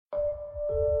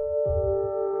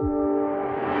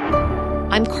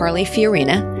I'm Carly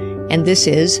Fiorina, and this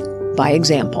is By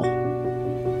Example.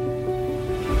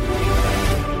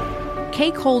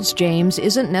 Kay Coles James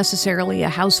isn't necessarily a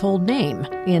household name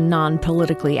in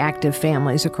non-politically active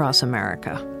families across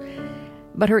America.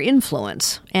 But her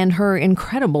influence and her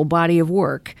incredible body of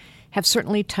work have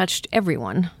certainly touched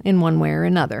everyone in one way or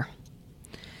another.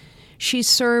 She's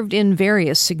served in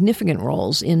various significant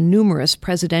roles in numerous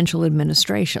presidential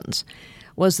administrations,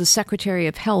 was the Secretary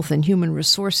of Health and Human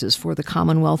Resources for the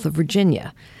Commonwealth of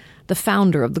Virginia, the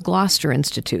founder of the Gloucester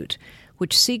Institute,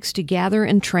 which seeks to gather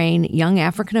and train young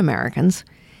African Americans,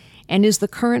 and is the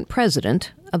current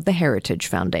president of the Heritage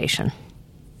Foundation.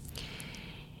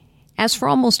 As for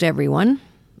almost everyone,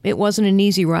 it wasn't an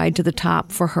easy ride to the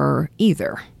top for her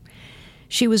either.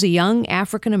 She was a young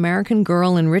African American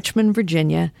girl in Richmond,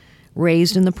 Virginia,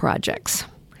 raised in the projects.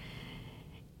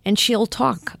 And she'll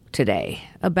talk today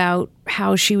about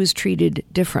how she was treated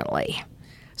differently,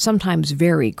 sometimes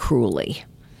very cruelly,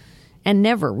 and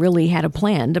never really had a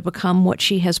plan to become what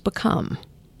she has become.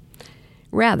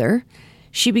 Rather,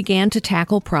 she began to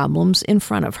tackle problems in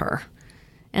front of her,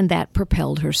 and that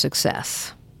propelled her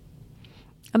success.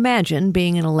 Imagine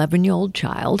being an 11-year-old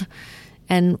child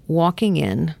and walking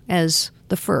in as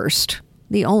the first,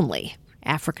 the only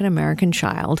African-American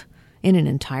child in an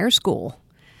entire school,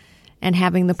 and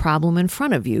having the problem in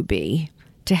front of you be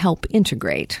to help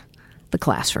integrate the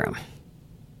classroom.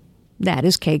 That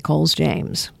is Kay Coles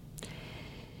James.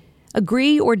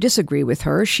 Agree or disagree with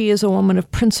her, she is a woman of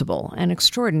principle and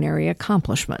extraordinary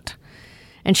accomplishment.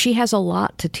 And she has a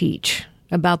lot to teach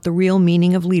about the real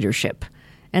meaning of leadership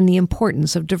and the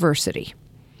importance of diversity.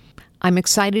 I'm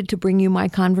excited to bring you my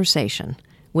conversation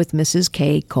with Mrs.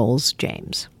 Kay Coles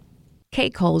James.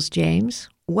 Kay Coles James,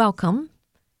 welcome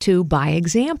to By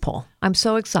Example. I'm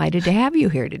so excited to have you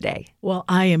here today. Well,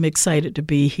 I am excited to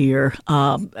be here.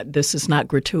 This is not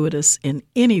gratuitous in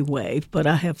any way, but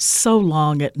I have so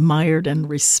long admired and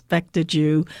respected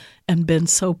you and been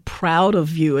so proud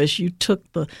of you as you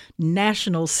took the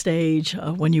national stage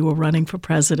when you were running for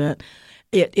president.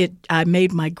 I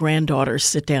made my granddaughter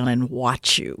sit down and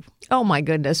watch you. Oh, my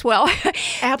goodness. Well,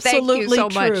 absolutely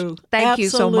thank you so true. much. Thank you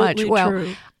so much. Absolutely Well,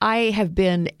 true. I have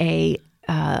been a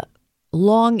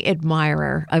long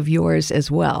admirer of yours as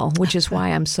well, which is why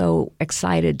I'm so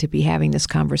excited to be having this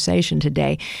conversation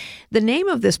today. The name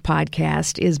of this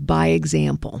podcast is By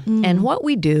Example. And what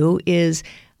we do is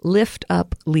lift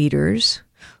up leaders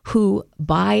who,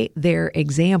 by their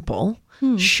example,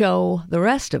 show the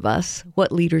rest of us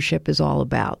what leadership is all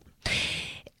about.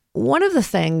 One of the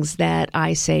things that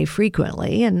I say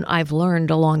frequently, and I've learned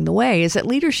along the way, is that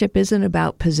leadership isn't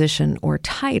about position or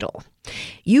title.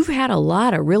 You've had a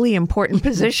lot of really important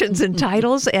positions and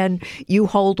titles, and you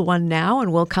hold one now,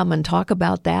 and we'll come and talk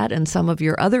about that and some of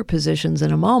your other positions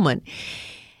in a moment.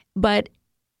 But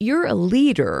you're a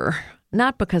leader,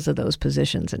 not because of those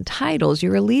positions and titles.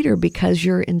 You're a leader because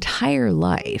your entire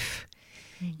life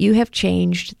you have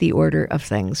changed the order of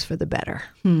things for the better.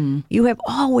 You have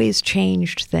always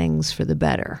changed things for the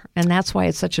better. And that's why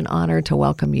it's such an honor to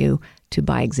welcome you to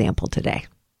By Example today.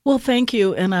 Well, thank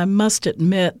you. And I must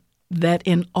admit that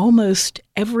in almost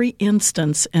every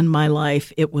instance in my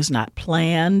life, it was not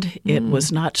planned. It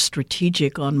was not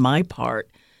strategic on my part.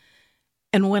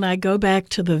 And when I go back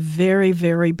to the very,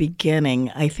 very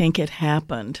beginning, I think it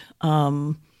happened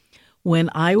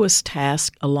when I was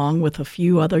tasked, along with a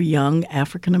few other young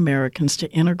African Americans,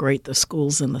 to integrate the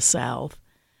schools in the South.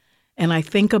 And I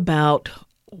think about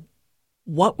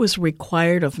what was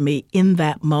required of me in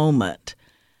that moment.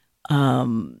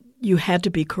 You had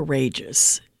to be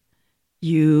courageous.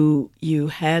 You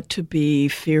had to be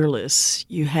fearless.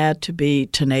 You had to be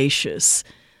tenacious.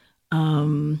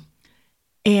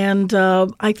 And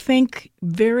I think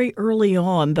very early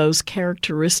on, those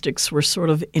characteristics were sort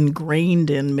of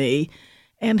ingrained in me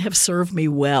and have served me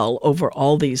well over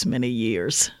all these many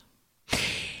years.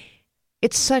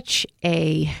 It's such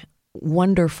a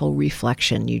wonderful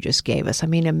reflection you just gave us. I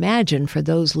mean, imagine, for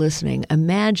those listening,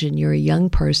 imagine you're a young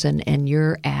person and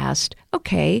you're asked,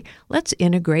 okay, let's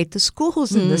integrate the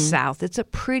schools in the South. It's a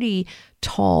pretty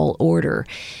tall order.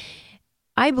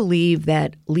 I believe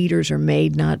that leaders are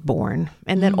made, not born,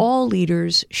 and that all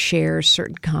leaders share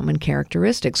certain common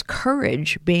characteristics,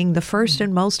 courage being the first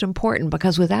and most important,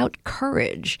 because without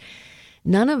courage,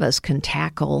 none of us can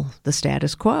tackle the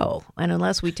status quo. And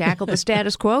unless we tackle the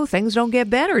status quo, things don't get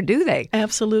better, do they?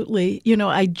 Absolutely. You know,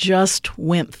 I just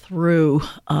went through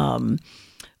a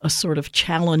sort of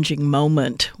challenging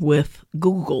moment with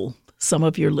Google. Some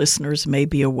of your listeners may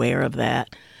be aware of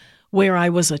that, where I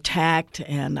was attacked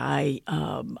and I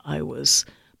was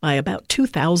by about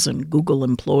 2,000 Google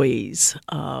employees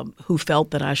who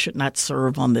felt that I should not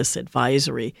serve on this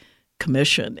advisory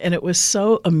commission. And it was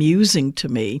so amusing to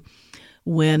me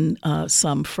when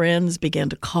some friends began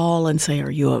to call and say,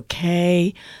 "Are you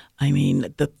okay? I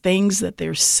mean, the things that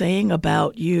they're saying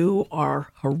about you are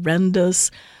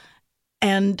horrendous."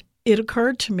 And it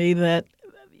occurred to me that,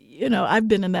 I've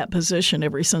been in that position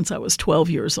ever since I was 12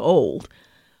 years old,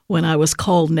 when I was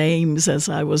called names as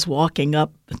I was walking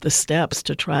up the steps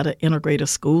to try to integrate a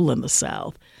school in the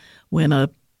South, when a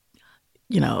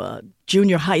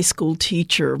junior high school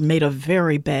teacher made a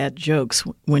very bad joke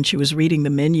when she was reading the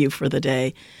menu for the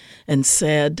day and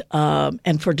said,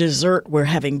 and for dessert, we're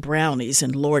having brownies,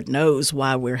 and Lord knows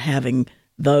why we're having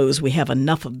those. We have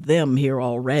enough of them here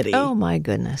already. Oh, my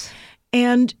goodness.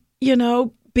 And,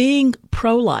 being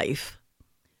pro-life,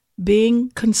 being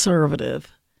conservative,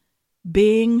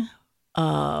 being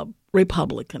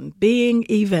Republican, being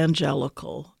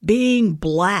evangelical, being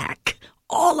Black,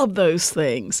 all of those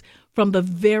things, from the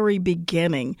very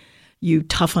beginning, you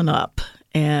toughen up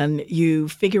and you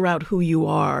figure out who you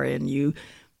are, and you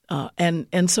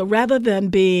and so rather than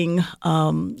being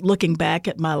looking back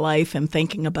at my life and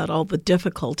thinking about all the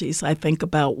difficulties, I think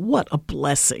about what a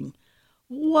blessing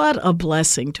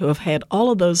to have had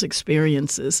all of those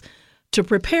experiences to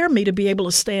prepare me to be able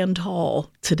to stand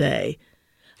tall today.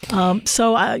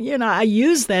 So I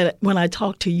use that when I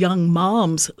talk to young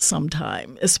moms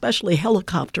sometime, especially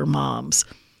helicopter moms,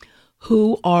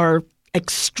 who are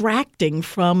extracting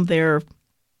from their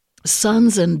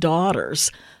sons and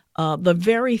daughters the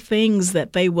very things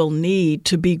that they will need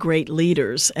to be great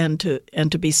leaders and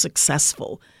to be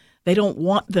successful. They don't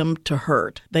want them to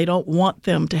hurt. They don't want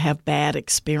them to have bad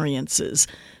experiences.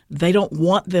 They don't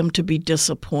want them to be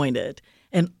disappointed.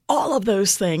 And all of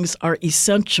those things are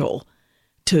essential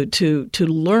to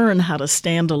learn how to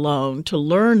stand alone, to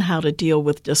learn how to deal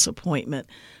with disappointment.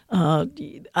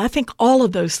 I think all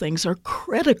of those things are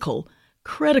critical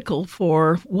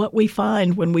for what we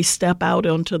find when we step out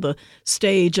onto the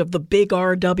stage of the big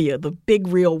RW, the big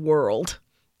real world.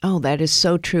 Oh, that is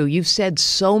so true. You've said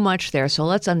so much there, so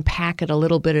let's unpack it a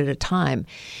little bit at a time.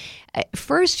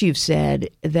 First, you've said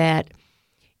that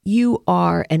you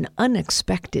are an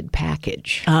unexpected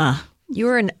package.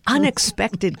 You're an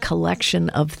unexpected collection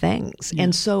of things. Yeah.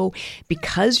 And so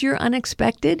because you're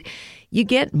unexpected, you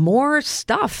get more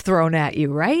stuff thrown at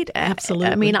you, right? Absolutely.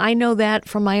 I mean, I know that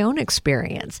from my own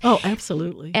experience. Oh,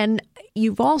 absolutely. And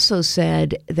you've also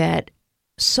said that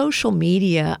social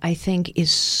media, I think,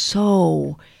 is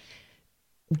so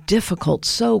difficult,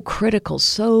 so critical,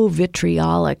 so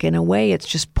vitriolic. In a way, it's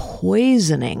just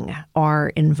poisoning our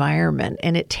environment.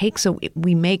 And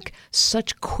we make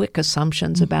such quick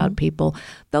assumptions about people.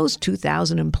 Those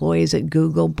 2,000 employees at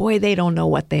Google, boy, they don't know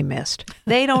what they missed.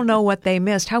 They don't know what they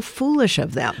missed. How foolish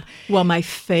of them. Well, my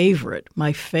favorite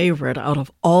out of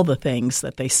all the things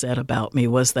that they said about me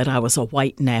was that I was a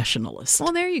white nationalist.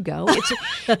 Well, there you go.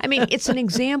 It's an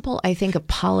example, I think, of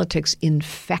politics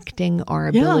infecting our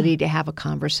ability to have a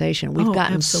conversation. We've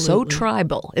gotten so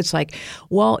tribal. It's like,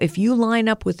 well, if you line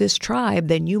up with this tribe,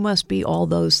 then you must be all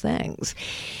those things.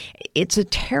 It's a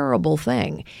terrible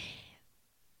thing.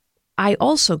 I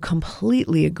also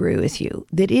completely agree with you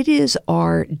that it is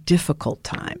our difficult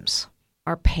times,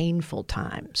 our painful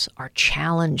times, our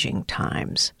challenging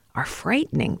times, our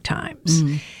frightening times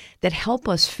that help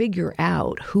us figure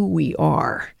out who we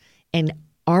are, and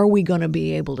are we going to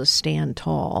be able to stand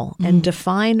tall and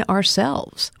define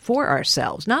ourselves for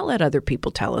ourselves, not let other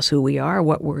people tell us who we are,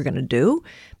 what we're going to do,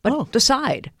 but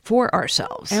decide for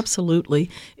ourselves. Absolutely.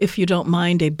 If you don't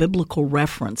mind a biblical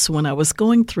reference, when I was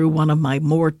going through one of my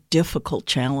more difficult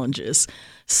challenges,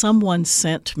 someone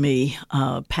sent me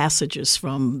passages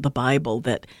from the Bible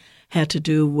that had to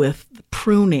do with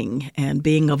pruning and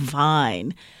being a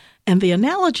vine. And the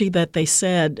analogy that they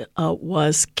said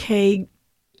was, Kay,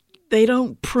 they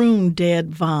don't prune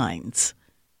dead vines.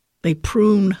 They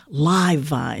prune live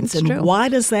vines. That's and true. Why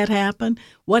does that happen?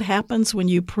 What happens when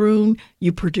you prune?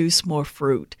 You produce more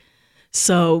fruit.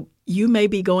 So you may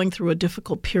be going through a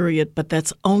difficult period, but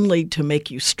that's only to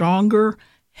make you stronger,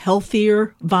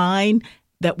 healthier vine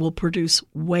that will produce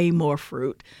way more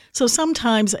fruit. So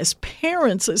sometimes as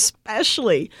parents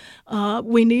especially,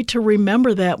 we need to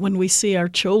remember that when we see our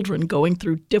children going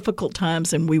through difficult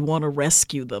times and we want to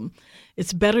rescue them.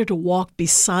 It's better to walk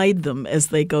beside them as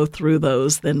they go through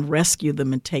those than rescue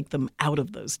them and take them out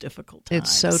of those difficult times.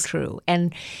 It's so true.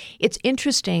 And it's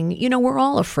interesting, we're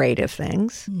all afraid of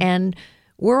things. And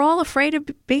we're all afraid of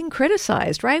being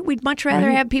criticized, right? We'd much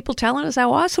rather have people telling us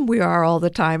how awesome we are all the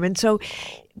time. And so,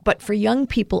 but for young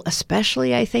people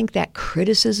especially, I think that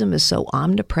criticism is so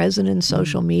omnipresent in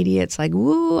social media. It's like,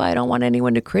 woo, I don't want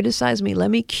anyone to criticize me.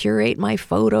 Let me curate my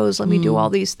photos. Let me do all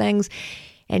these things.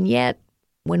 And yet,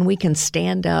 when we can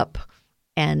stand up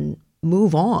and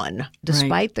move on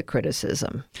despite the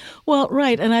criticism. Well,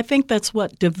 right. And I think that's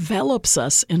what develops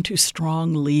us into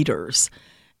strong leaders.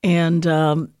 And,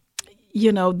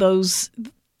 those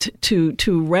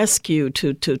to rescue,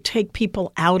 to take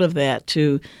people out of that,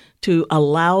 to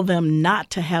allow them not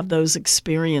to have those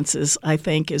experiences, I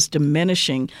think, is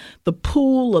diminishing the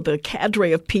pool of the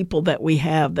cadre of people that we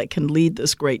have that can lead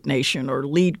this great nation or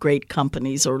lead great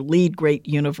companies or lead great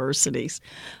universities.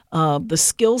 The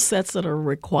skill sets that are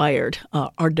required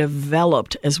are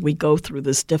developed as we go through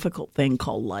this difficult thing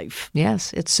called life.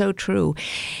 Yes, it's so true.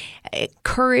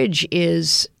 Courage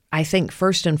is, I think,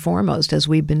 first and foremost, as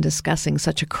we've been discussing,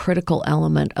 such a critical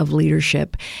element of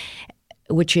leadership,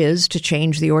 which is to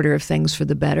change the order of things for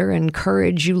the better. And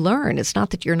courage, you learn. It's not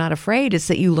that you're not afraid. It's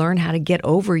that you learn how to get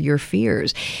over your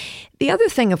fears. The other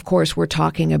thing, of course, we're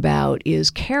talking about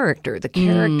is character,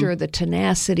 the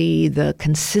tenacity, the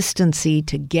consistency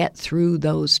to get through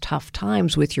those tough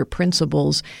times with your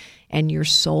principles and your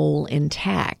soul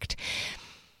intact.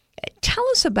 Tell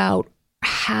us about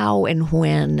how and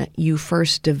when you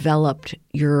first developed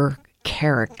your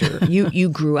character. You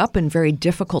grew up in very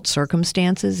difficult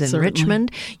circumstances in Certainly.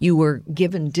 Richmond. You were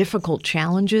given difficult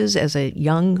challenges as a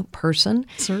young person.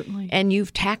 Certainly. And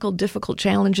you've tackled difficult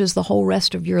challenges the whole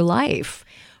rest of your life.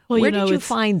 Well, Where did you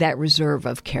find that reserve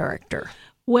of character?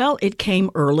 Well, it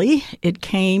came early. It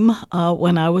came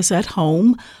when I was at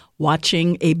home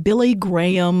watching a Billy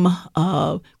Graham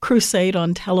crusade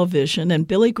on television. And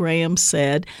Billy Graham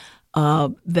said,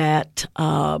 that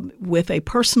with a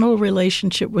personal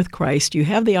relationship with Christ, you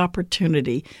have the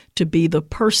opportunity to be the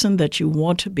person that you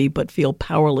want to be but feel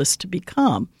powerless to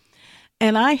become.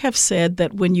 And I have said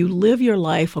that when you live your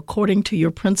life according to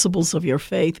your principles of your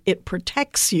faith, it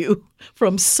protects you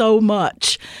from so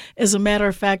much. As a matter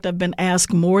of fact, I've been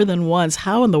asked more than once,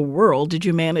 how in the world did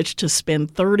you manage to spend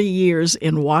 30 years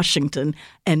in Washington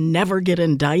and never get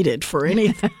indicted for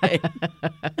anything?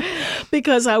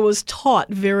 Because I was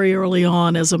taught very early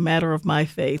on as a matter of my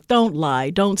faith, don't lie,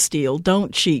 don't steal,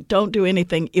 don't cheat, don't do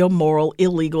anything immoral,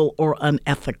 illegal, or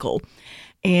unethical.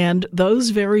 And those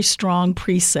very strong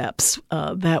precepts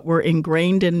that were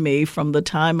ingrained in me from the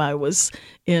time I was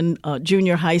in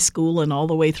junior high school and all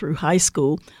the way through high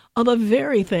school are the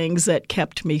very things that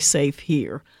kept me safe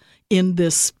here in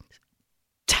this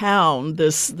town,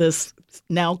 this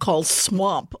now called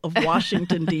swamp of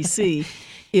Washington, D.C.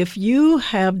 If you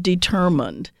have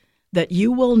determined that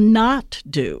you will not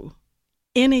do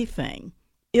anything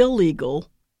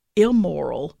illegal,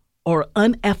 immoral, or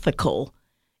unethical,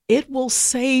 it will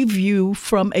save you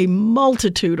from a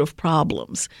multitude of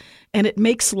problems, and it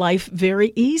makes life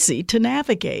very easy to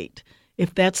navigate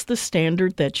if that's the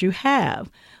standard that you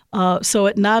have. So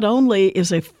it not only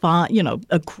is a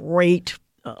great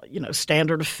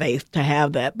standard of faith to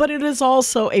have that, but it is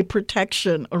also a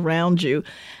protection around you.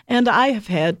 And I have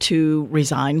had to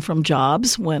resign from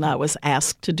jobs when I was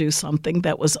asked to do something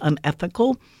that was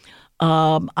unethical.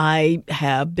 I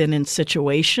have been in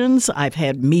situations, I've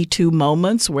had Me Too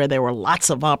moments where there were lots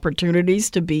of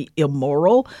opportunities to be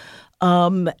immoral.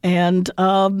 On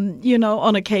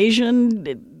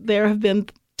occasion, there have been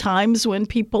times when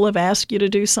people have asked you to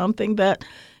do something that,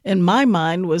 in my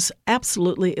mind, was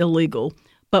absolutely illegal.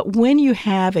 But when you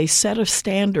have a set of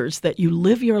standards that you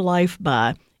live your life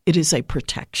by, it is a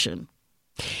protection.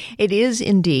 It is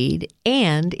indeed.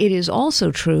 And it is also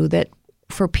true that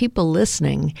for people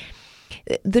listening,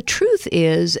 the truth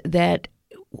is that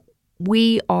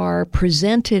we are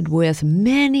presented with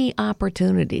many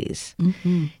opportunities.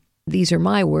 Mm-hmm. These are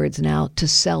my words now, to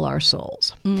sell our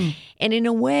souls. Mm. And in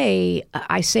a way,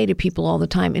 I say to people all the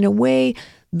time, in a way,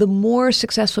 the more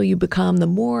successful you become, the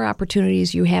more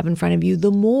opportunities you have in front of you,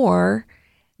 the more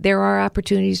there are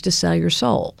opportunities to sell your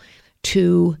soul,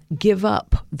 to give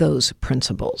up those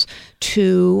principles,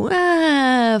 to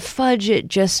fudge it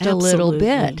just a little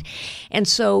bit. And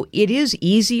so it is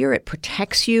easier. It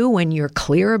protects you when you're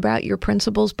clear about your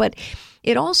principles, but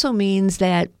it also means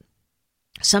that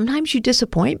sometimes you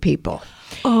disappoint people.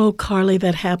 Oh, Carly,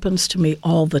 that happens to me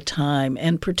all the time,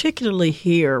 and particularly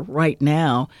here right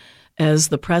now as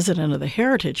the president of the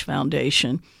Heritage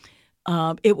Foundation.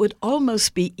 It would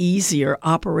almost be easier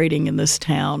operating in this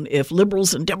town if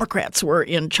liberals and Democrats were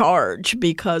in charge,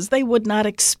 because they would not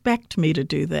expect me to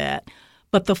do that.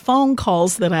 But the phone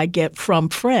calls that I get from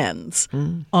friends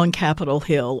on Capitol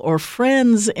Hill or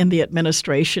friends in the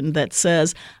administration that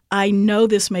says, I know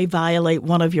this may violate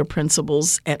one of your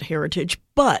principles at Heritage,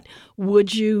 but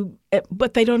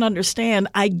but they don't understand.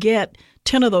 I get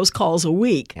 10 of those calls a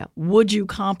week. Yeah. Would you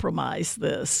compromise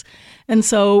this? And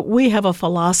so we have a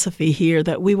philosophy here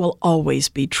that we will always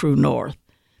be true north.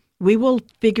 We will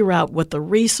figure out what the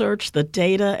research, the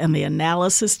data, and the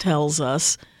analysis tells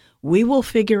us. We will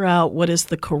figure out what is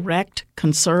the correct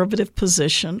conservative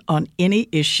position on any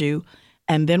issue,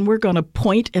 and then we're going to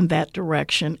point in that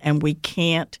direction, and we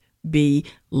can't be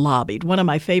lobbied. One of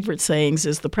my favorite sayings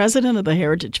is the president of the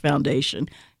Heritage Foundation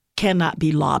cannot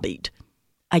be lobbied.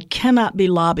 I cannot be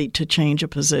lobbied to change a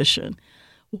position.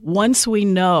 Once we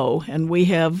know, and we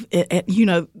have,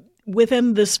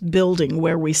 within this building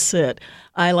where we sit,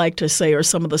 I like to say are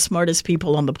some of the smartest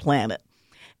people on the planet.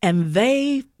 And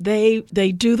they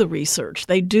do the research,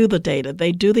 they do the data,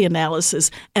 they do the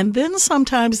analysis, and then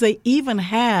sometimes they even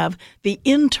have the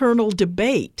internal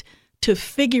debate to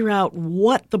figure out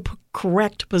what the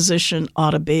correct position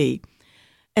ought to be.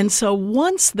 And so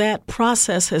once that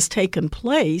process has taken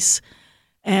place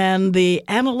and the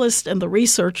analysts and the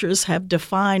researchers have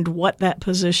defined what that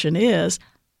position is,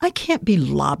 I can't be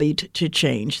lobbied to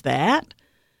change that.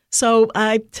 So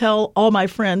I tell all my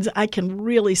friends, I can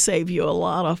really save you a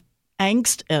lot of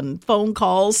angst and phone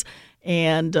calls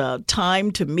and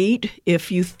time to meet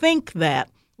if you think that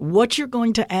what you're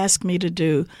going to ask me to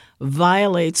do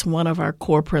violates one of our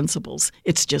core principles.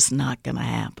 It's just not going to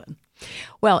happen.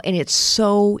 Well, and it's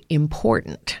so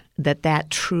important that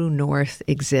true north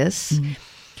exists.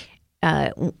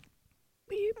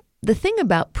 The thing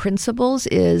about principles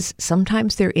is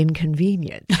sometimes they're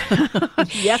inconvenient.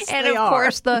 Yes, and they of are.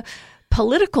 course, the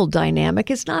political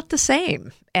dynamic is not the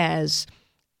same as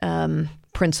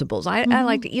principles. I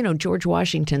like to, George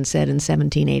Washington said in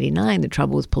 1789, the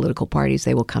trouble with political parties,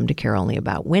 they will come to care only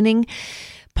about winning.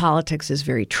 Politics is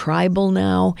very tribal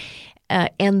now.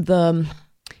 And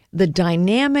the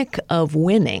dynamic of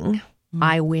winning,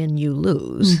 I win, you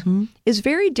lose, is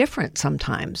very different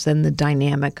sometimes than the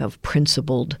dynamic of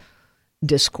principled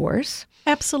discourse.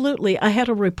 Absolutely. I had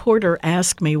a reporter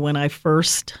ask me when I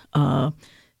first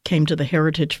came to the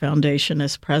Heritage Foundation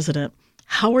as president,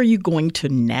 how are you going to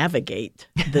navigate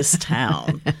this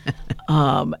town?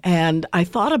 And I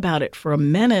thought about it for a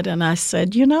minute and I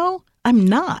said, I'm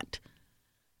not.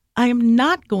 I am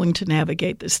not going to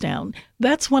navigate this town.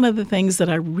 That's one of the things that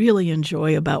I really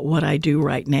enjoy about what I do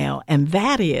right now. And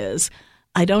that is,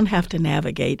 I don't have to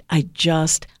navigate. I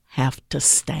just have to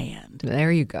stand.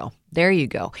 There you go. There you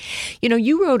go.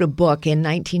 You wrote a book in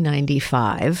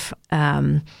 1995.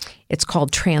 It's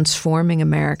called Transforming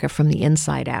America from the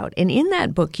Inside Out. And in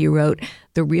that book, you wrote,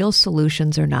 the real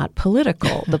solutions are not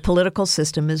political. The political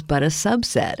system is but a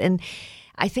subset. And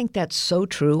I think that's so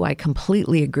true. I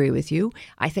completely agree with you.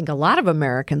 I think a lot of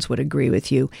Americans would agree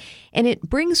with you. And it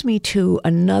brings me to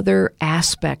another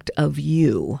aspect of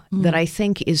you that I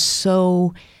think is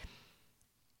so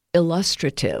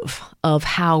illustrative of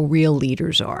how real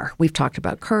leaders are. We've talked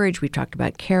about courage. We've talked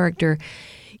about character.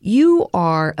 You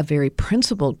are a very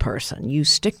principled person. You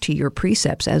stick to your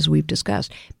precepts, as we've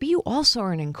discussed, but you also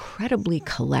are an incredibly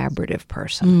collaborative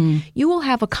person. You will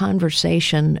have a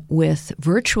conversation with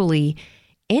virtually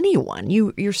anyone.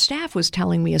 Your staff was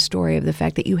telling me a story of the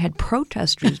fact that you had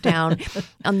protesters down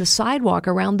on the sidewalk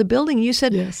around the building. You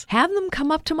said, Yes. Have them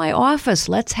come up to my office.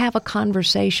 Let's have a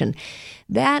conversation.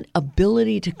 That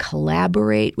ability to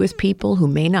collaborate with people who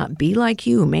may not be like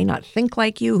you, who may not think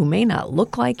like you, who may not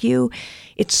look like you,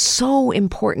 it's so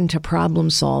important to problem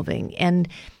solving. And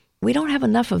we don't have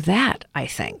enough of that, I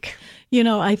think.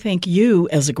 I think you,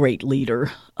 as a great leader,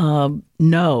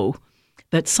 know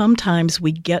that sometimes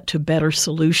we get to better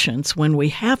solutions when we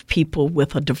have people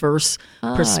with a diverse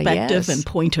perspective yes. and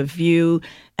point of view.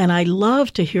 And I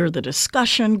love to hear the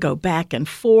discussion go back and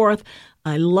forth.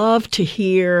 I love to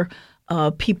hear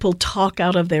people talk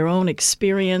out of their own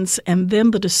experience. And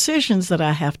then the decisions that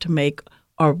I have to make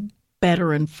are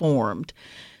better informed.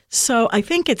 So I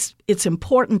think it's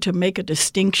important to make a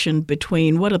distinction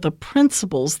between what are the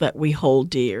principles that we hold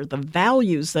dear, the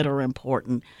values that are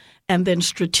important, and then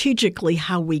strategically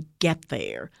how we get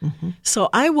there. So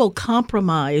I will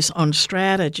compromise on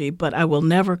strategy, but I will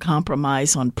never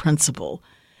compromise on principle.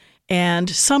 And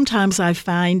sometimes I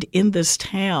find in this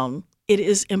town, it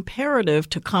is imperative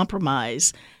to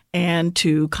compromise and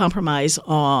to compromise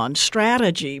on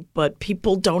strategy, but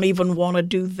people don't even want to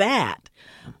do that.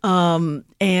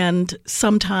 And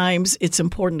sometimes it's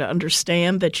important to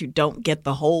understand that you don't get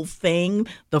the whole thing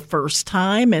the first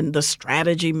time, and the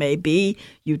strategy may be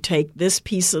you take this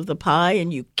piece of the pie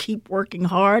and you keep working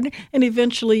hard, and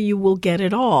eventually you will get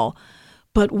it all.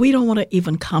 But we don't want to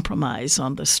even compromise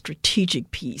on the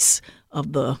strategic piece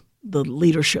of the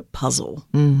leadership puzzle.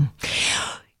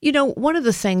 You know, one of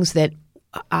the things that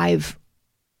I've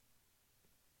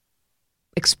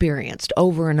experienced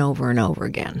over and over and over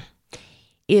again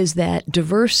is that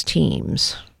diverse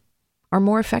teams are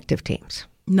more effective teams.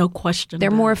 No question.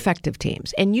 They're more effective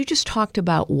teams. And you just talked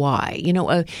about why. You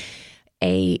know,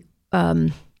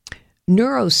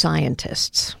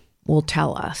 neuroscientists will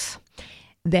tell us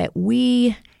that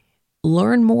we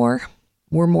learn more,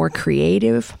 we're more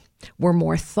creative, we're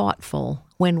more thoughtful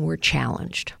when we're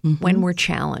challenged,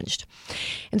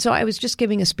 And so I was just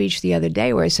giving a speech the other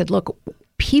day where I said, look,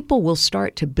 people will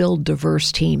start to build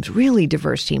diverse teams, really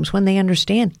diverse teams, when they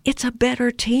understand it's a better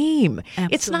team.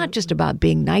 Absolutely. It's not just about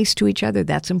being nice to each other.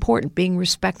 That's important. Being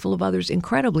respectful of others,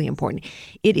 incredibly important.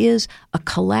 It is a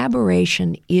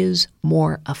collaboration is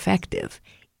more effective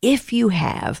if you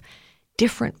have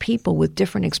different people with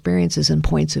different experiences and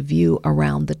points of view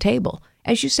around the table.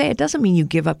 As you say, it doesn't mean you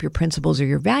give up your principles or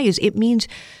your values. It means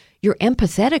you're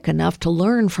empathetic enough to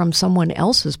learn from someone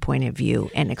else's point of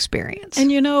view and experience.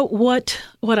 And you know what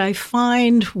I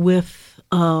find with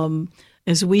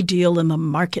as we deal in the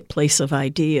marketplace of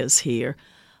ideas here,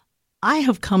 I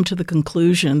have come to the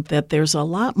conclusion that there's a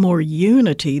lot more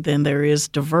unity than there is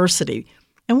diversity.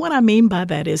 And what I mean by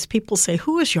that is people say,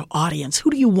 who is your audience? Who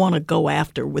do you want to go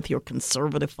after with your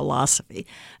conservative philosophy?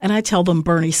 And I tell them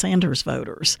Bernie Sanders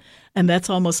voters. And that's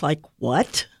almost like,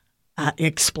 what?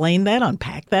 Explain that,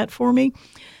 unpack that for me.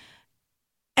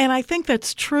 And I think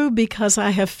that's true because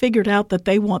I have figured out that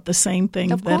they want the same thing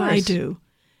that I do.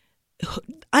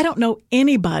 I don't know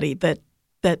anybody that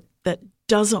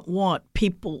doesn't want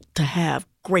people to have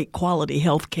great quality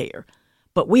health care,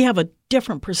 but we have a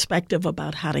different perspective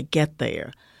about how to get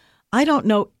there. I don't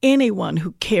know anyone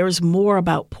who cares more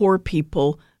about poor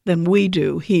people than we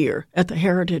do here at the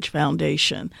Heritage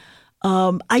Foundation.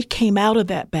 I came out of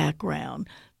that background.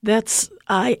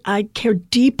 I care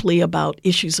deeply about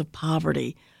issues of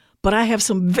poverty, but I have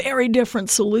some very different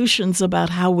solutions about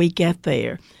how we get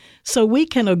there. So we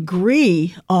can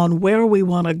agree on where we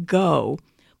want to go,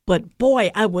 but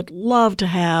boy, I would love to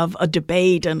have a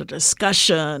debate and a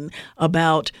discussion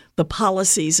about the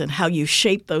policies and how you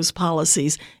shape those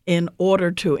policies in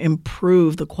order to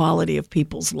improve the quality of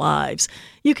people's lives.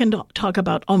 You can talk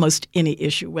about almost any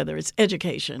issue, whether it's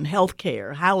education,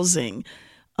 healthcare, housing.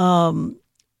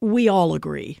 We all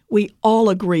agree. We all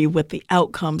agree with the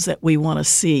outcomes that we want to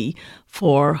see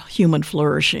for human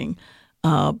flourishing,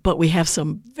 but we have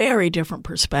some very different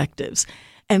perspectives.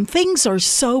 And things are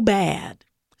so bad,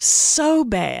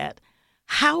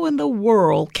 how in the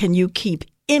world can you keep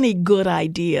any good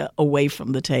idea away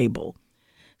from the table?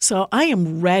 So I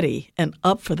am ready and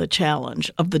up for the challenge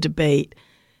of the debate.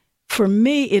 For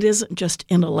me, it isn't just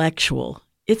intellectual.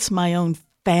 It's my own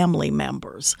family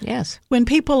members. Yes. When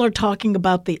people are talking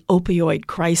about the opioid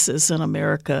crisis in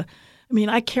America, I mean,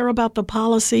 I care about the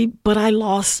policy, but I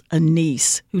lost a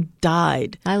niece who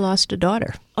died. I lost a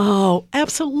daughter. Oh,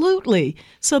 absolutely.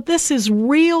 So this is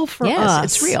real for us. Yes,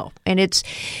 it's real.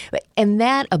 And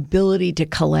that ability to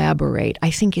collaborate, I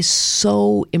think, is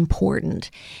so important.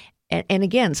 And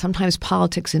again, sometimes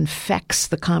politics infects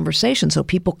the conversation, so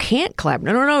people can't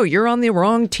collaborate. No, you're on the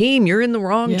wrong team. You're in the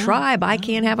wrong tribe. I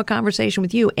can't have a conversation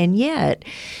with you. And yet,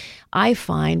 I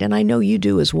find, and I know you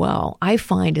do as well, I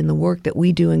find in the work that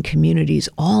we do in communities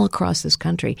all across this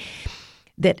country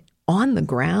that on the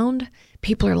ground,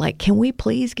 people are like, can we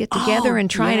please get together and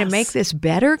try to make this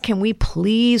better? Can we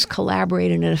please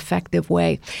collaborate in an effective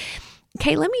way?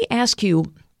 Okay, let me ask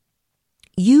you,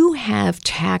 you have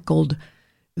tackled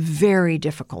very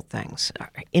difficult things.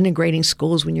 Integrating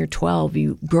schools when you're 12,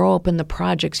 you grow up in the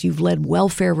projects, you've led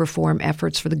welfare reform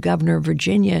efforts for the governor of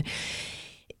Virginia.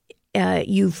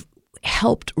 You've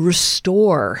helped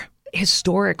restore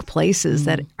historic places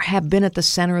that have been at the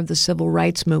center of the civil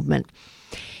rights movement.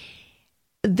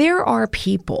 There are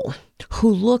people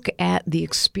who look at the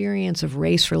experience of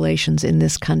race relations in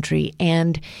this country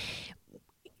and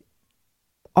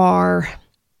are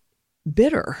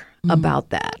bitter about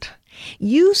that.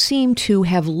 You seem to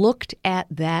have looked at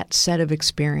that set of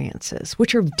experiences,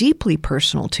 which are deeply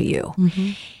personal to you,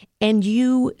 and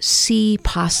you see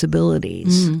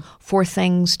possibilities for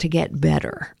things to get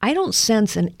better. I don't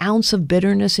sense an ounce of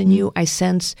bitterness in you. I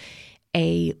sense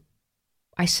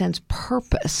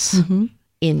purpose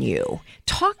in you.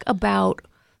 Talk about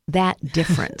that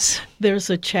difference? There's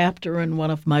a chapter in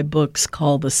one of my books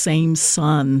called The Same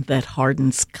Sun That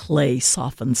Hardens Clay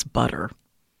Softens Butter.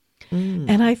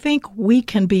 And I think we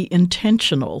can be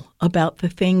intentional about the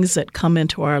things that come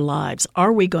into our lives.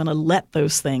 Are we going to let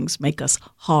those things make us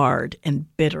hard and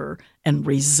bitter and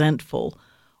resentful?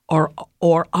 Or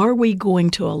are we going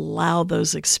to allow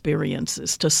those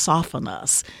experiences to soften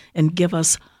us and give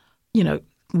us,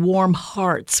 warm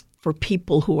hearts for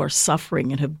people who are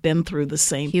suffering and have been through the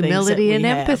same things that we have? Humility and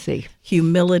empathy.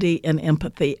 Humility and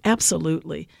empathy,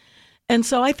 absolutely. And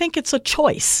so I think it's a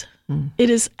choice. It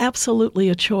is absolutely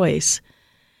a choice.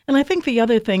 And I think the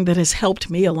other thing that has helped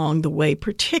me along the way,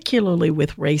 particularly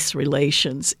with race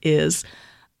relations, is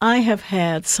I have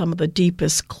had some of the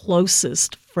deepest,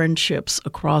 closest friendships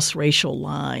across racial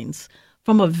lines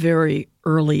from a very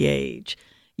early age.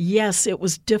 Yes, it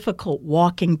was difficult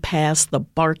walking past the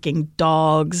barking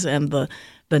dogs and the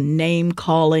name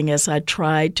calling as I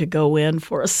tried to go in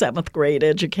for a 7th grade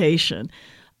education.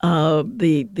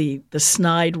 The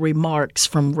snide remarks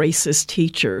from racist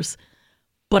teachers.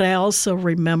 But I also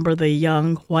remember the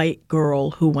young white girl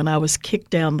who, when I was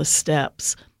kicked down the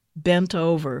steps, bent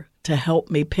over to help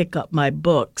me pick up my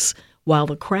books while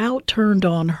the crowd turned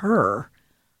on her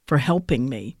for helping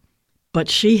me. But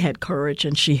she had courage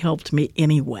and she helped me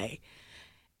anyway.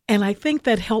 And I think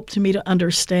that helped me to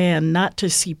understand not to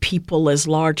see people as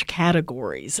large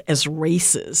categories, as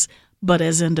races, but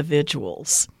as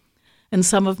individuals. And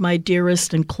some of my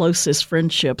dearest and closest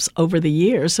friendships over the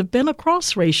years have been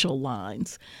across racial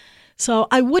lines. So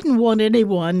I wouldn't want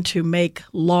anyone to make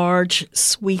large,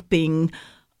 sweeping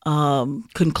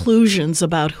conclusions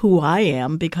about who I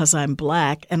am because I'm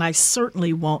Black, and I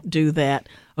certainly won't do that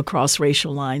across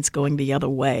racial lines going the other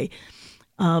way.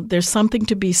 There's something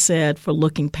to be said for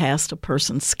looking past a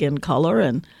person's skin color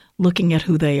and looking at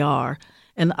who they are.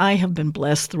 And I have been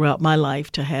blessed throughout my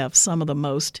life to have some of the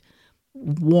most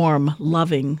warm,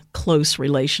 loving, close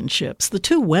relationships. The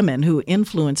 2 women who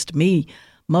influenced me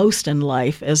most in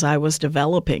life as I was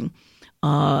developing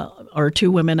are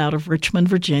 2 women out of Richmond,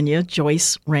 Virginia,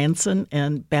 Joyce Ranson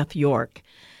and Beth York.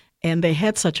 And they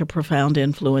had such a profound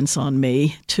influence on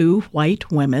me, 2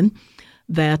 white women,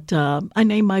 that I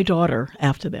named my daughter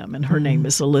after them, and her name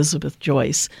is Elizabeth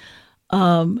Joyce.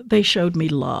 They showed me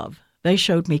love. They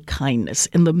showed me kindness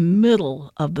in the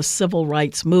middle of the civil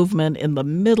rights movement, in the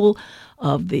middle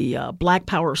of the Black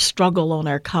Power struggle on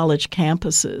our college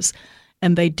campuses.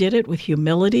 And they did it with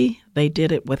humility. They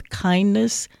did it with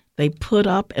kindness. They put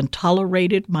up and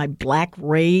tolerated my Black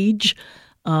rage,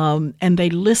 and they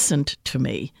listened to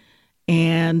me.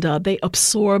 And they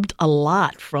absorbed a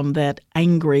lot from that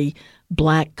angry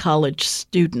Black college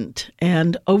student.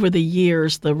 And over the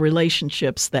years, the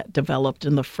relationships that developed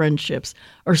and the friendships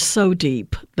are so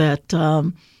deep that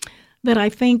that I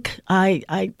think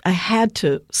I had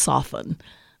to soften.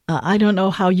 I don't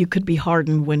know how you could be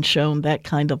hardened when shown that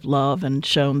kind of love and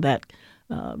shown that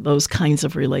those kinds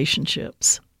of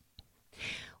relationships.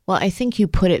 Well, I think you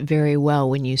put it very well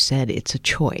when you said it's a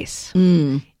choice.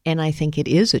 And I think it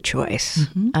is a choice.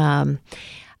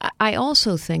 I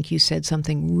also think you said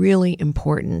something really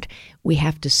important. We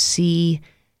have to see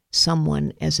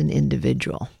someone as an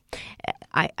individual.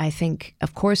 I think,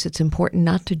 of course, it's important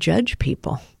not to judge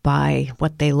people by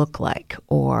what they look like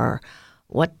or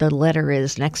what the letter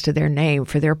is next to their name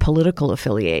for their political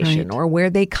affiliation, right, or where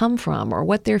they come from or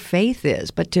what their faith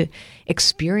is, but to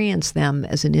experience them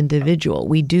as an individual.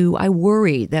 I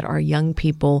worry that our young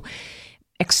people,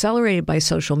 accelerated by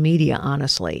social media,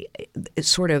 honestly,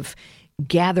 sort of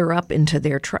gather up into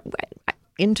their tribes.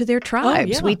 Oh,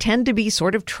 yeah. We tend to be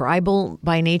sort of tribal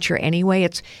by nature anyway.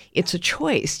 It's a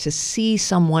choice to see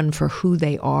someone for who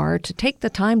they are, to take the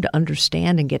time to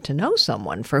understand and get to know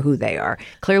someone for who they are.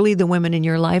 Clearly, the women in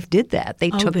your life did that.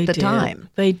 They took the time.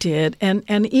 They did. And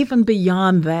even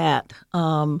beyond that,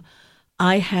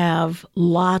 I have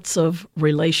lots of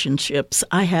relationships.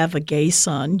 I have a gay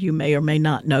son. You may or may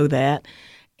not know that.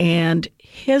 And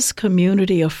his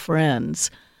community of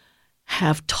friends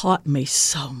have taught me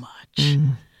so much.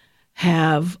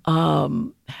 I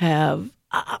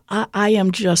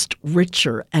am just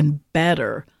richer and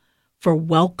better for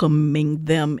welcoming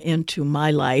them into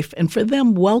my life and for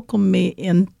them welcome me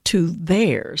into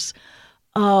theirs.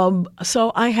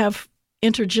 So I have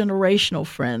intergenerational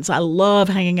friends. I love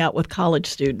hanging out with college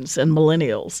students and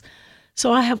millennials.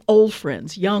 So I have old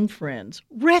friends, young friends,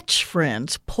 rich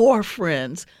friends, poor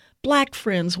friends, Black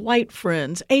friends, white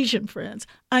friends, Asian friends.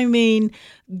 I mean,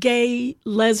 gay,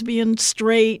 lesbian,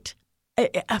 straight.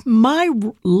 My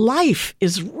life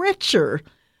is richer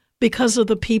because of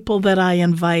the people that I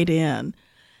invite in.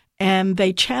 and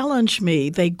they challenge me,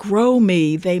 they grow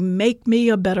me, they make me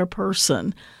a better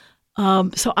person.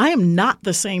 So I am not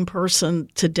the same person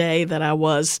today that I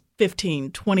was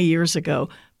 15, 20 years ago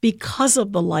because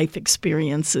of the life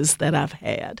experiences that I've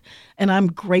had. And I'm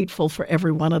grateful for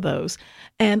every one of those.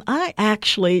 And I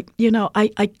actually,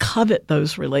 I covet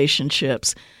those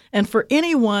relationships. And for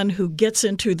anyone who gets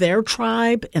into their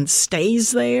tribe and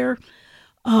stays there,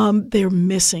 they're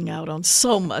missing out on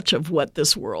so much of what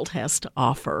this world has to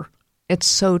offer. It's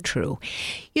so true.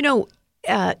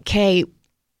 Kay,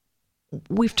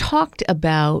 we've talked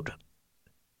about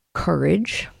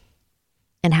courage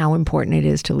and how important it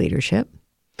is to leadership.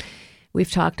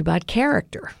 We've talked about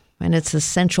character and its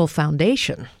essential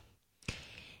foundation.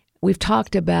 We've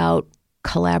talked about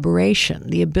collaboration,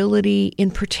 the ability in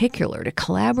particular to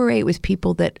collaborate with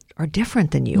people that are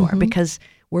different than you are, because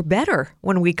we're better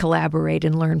when we collaborate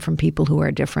and learn from people who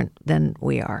are different than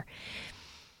we are.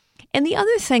 And the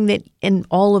other thing that, and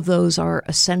all of those are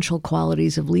essential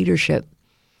qualities of leadership,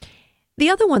 the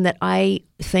other one that I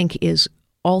think is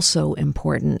also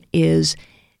important is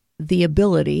the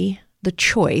ability, the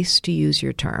choice, to use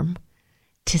your term,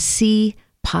 to see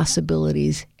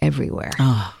possibilities everywhere.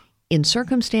 In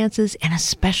circumstances and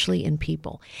especially in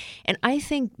people. And I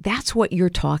think that's what you're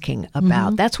talking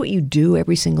about. That's what you do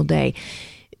every single day.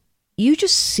 You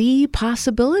just see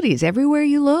possibilities everywhere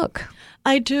you look.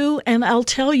 I do, and I'll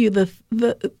tell you,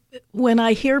 when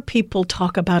I hear people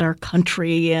talk about our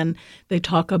country and they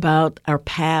talk about our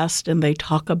past and they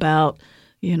talk about,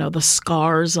 the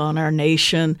scars on our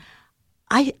nation,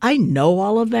 I know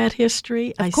all of that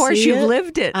history. Of course, you've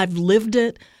lived it. I've lived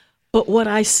it. But what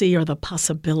I see are the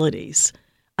possibilities.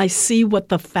 I see what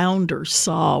the founders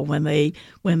saw when they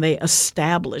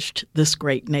established this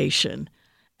great nation.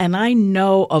 And I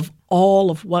know of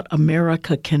all of what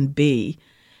America can be.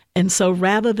 And so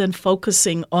rather than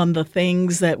focusing on the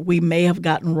things that we may have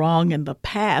gotten wrong in the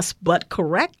past, but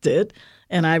corrected,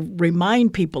 and I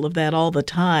remind people of that all the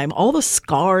time, all the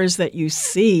scars that you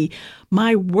see,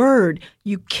 my word,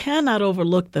 you cannot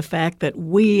overlook the fact that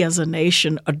we as a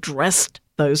nation addressed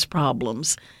those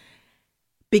problems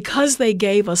because they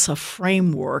gave us a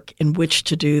framework in which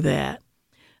to do that.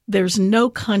 There's no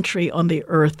country on the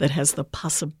earth that has the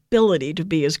possibility to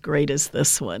be as great as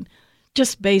this one,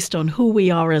 just based on who we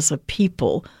are as a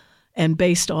people and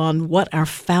based on what our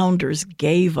founders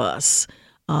gave us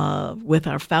with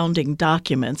our founding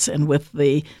documents and with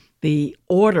the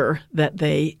order that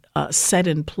they set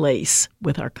in place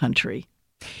with our country.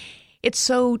 It's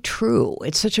so true.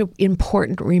 It's such an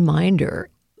important reminder.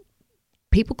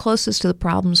 People closest to the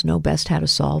problems know best how to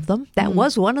solve them. That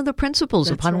was one of the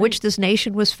principles upon which this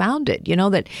nation was founded,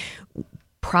 that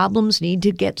problems need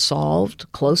to get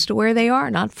solved close to where they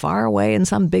are, not far away in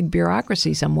some big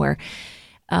bureaucracy somewhere,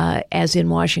 as in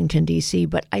Washington, D.C.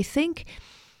 But I think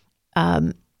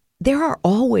there are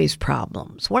always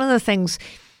problems. One of the things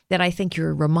that I think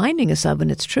you're reminding us of,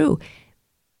 and it's true,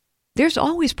 there's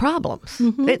always problems.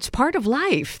 It's part of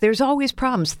life. There's always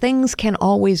problems. Things can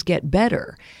always get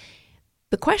better.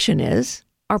 The question is,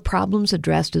 are problems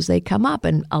addressed as they come up?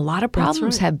 And a lot of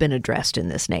problems have been addressed in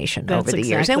this nation over the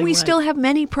years. And we still have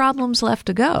many problems left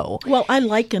to go. Well, I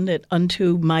likened it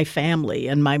unto my family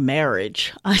and my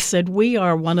marriage. I said we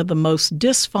are one of the most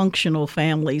dysfunctional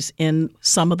families in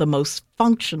some of the most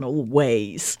functional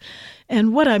ways.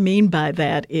 And what I mean by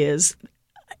that is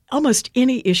almost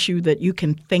any issue that you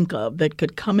can think of that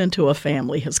could come into a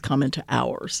family has come into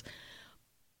ours.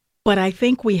 But I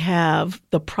think we have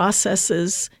the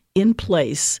processes in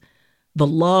place, the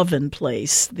love in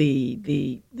place,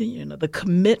 the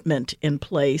commitment in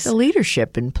place, the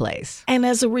leadership in place. And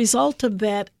as a result of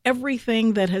that,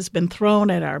 everything that has been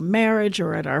thrown at our marriage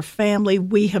or at our family,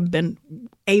 we have been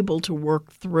able to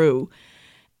work through.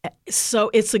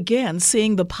 So it's, again,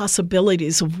 seeing the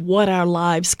possibilities of what our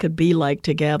lives could be like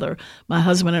together. My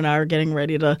husband and I are getting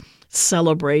ready to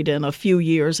celebrate in a few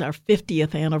years our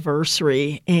 50th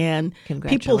anniversary, and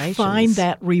people find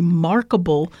that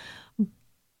remarkable.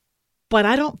 But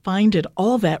I don't find it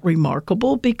all that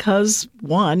remarkable because,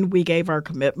 one, we gave our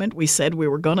commitment. We said we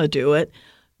were going to do it.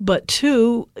 But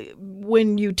two,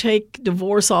 when you take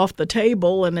divorce off the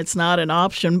table and it's not an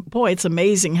option, boy, it's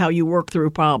amazing how you work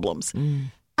through problems.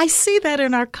 I see that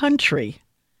in our country.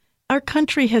 Our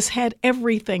country has had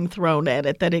everything thrown at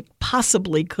it that it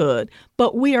possibly could,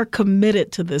 but we are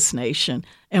committed to this nation,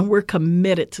 and we're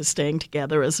committed to staying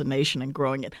together as a nation and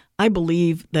growing it. I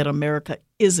believe that America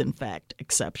is, in fact,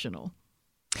 exceptional.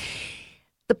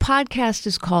 The podcast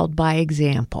is called By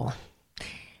Example.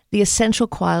 The essential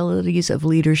qualities of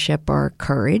leadership are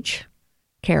courage,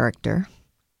 character,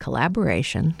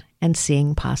 collaboration, and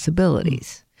seeing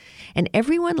possibilities. And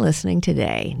everyone listening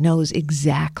today knows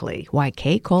exactly why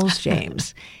Kay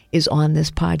Coles-James is on this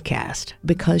podcast,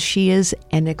 because she is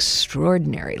an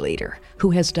extraordinary leader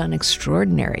who has done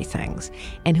extraordinary things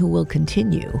and who will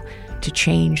continue to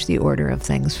change the order of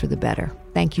things for the better.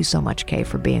 Thank you so much, Kay,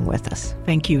 for being with us.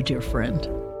 Thank you, dear friend.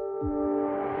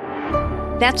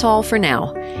 That's all for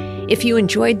now. If you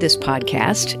enjoyed this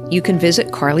podcast, you can visit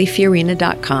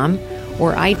carlyfiorina.com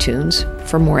or iTunes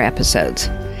for more episodes.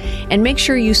 And make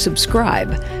sure you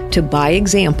subscribe to By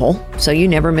Example so you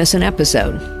never miss an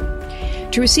episode.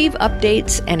 To receive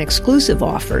updates and exclusive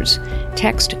offers,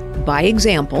 text By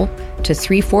Example to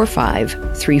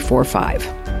 345-345.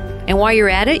 And while you're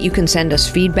at it, you can send us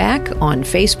feedback on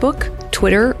Facebook,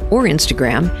 Twitter, or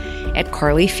Instagram at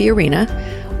Carly Fiorina,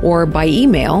 or by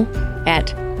email at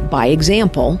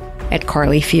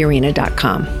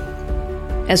byexample@carlyfiorina.com.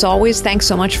 As always, thanks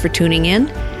so much for tuning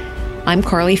in. I'm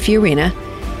Carly Fiorina,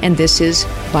 and this is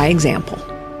By Example.